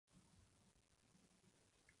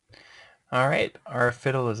Alright, our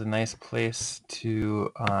fiddle is a nice place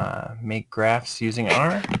to make graphs using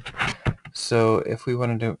R. So if we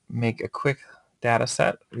wanted to make a quick data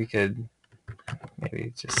set, we could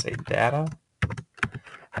maybe just say data,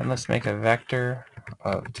 and let's make a vector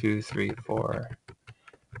of 2, 3, 4.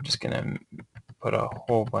 I'm just going to put a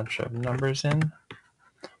whole bunch of numbers in,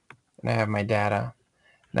 and I have my data.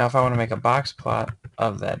 Now if I want to make a box plot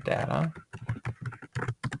of that data,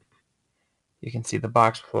 you can see the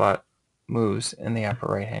box plot moves in the upper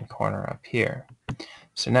right hand corner up here.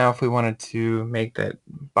 So now if we wanted to make that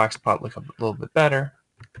box plot look a little bit better,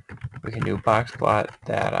 we can do boxplot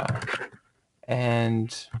data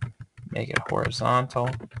and make it horizontal.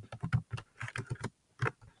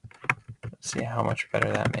 Let's see how much better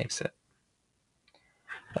that makes it.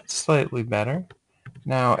 That's slightly better.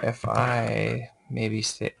 Now if I maybe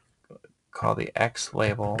call the X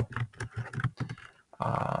label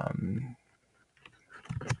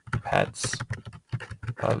pets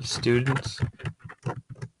of students,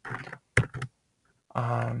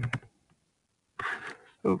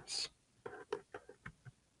 oops,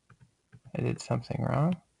 I did something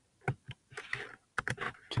wrong.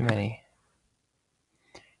 Too many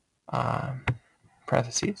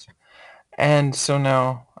parentheses. And so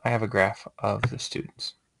now I have a graph of the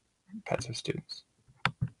students, pets of students.